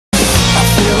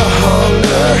a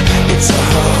hunger, it's a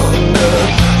hunger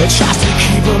that tries to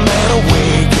keep a man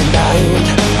awake at night.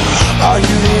 Are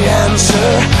you the answer?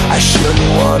 I surely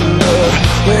wonder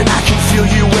when I can feel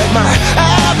you at my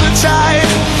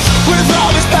appetite. With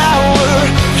all this power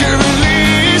you're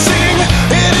releasing,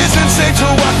 it isn't safe to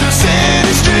walk the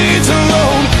city streets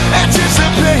alone.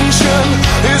 Anticipation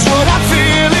is what I'm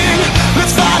feeling.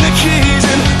 Let's find the keys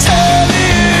and turn the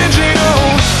engine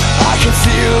on. I can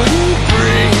feel you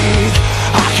breathe,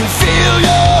 I can feel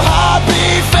your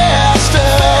heartbeat faster.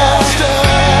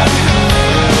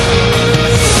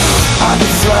 I've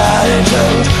been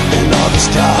frightened in all this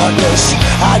darkness.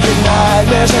 I get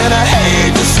nightmares and I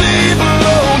hate to sleep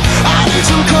alone. I need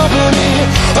some company,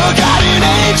 a guiding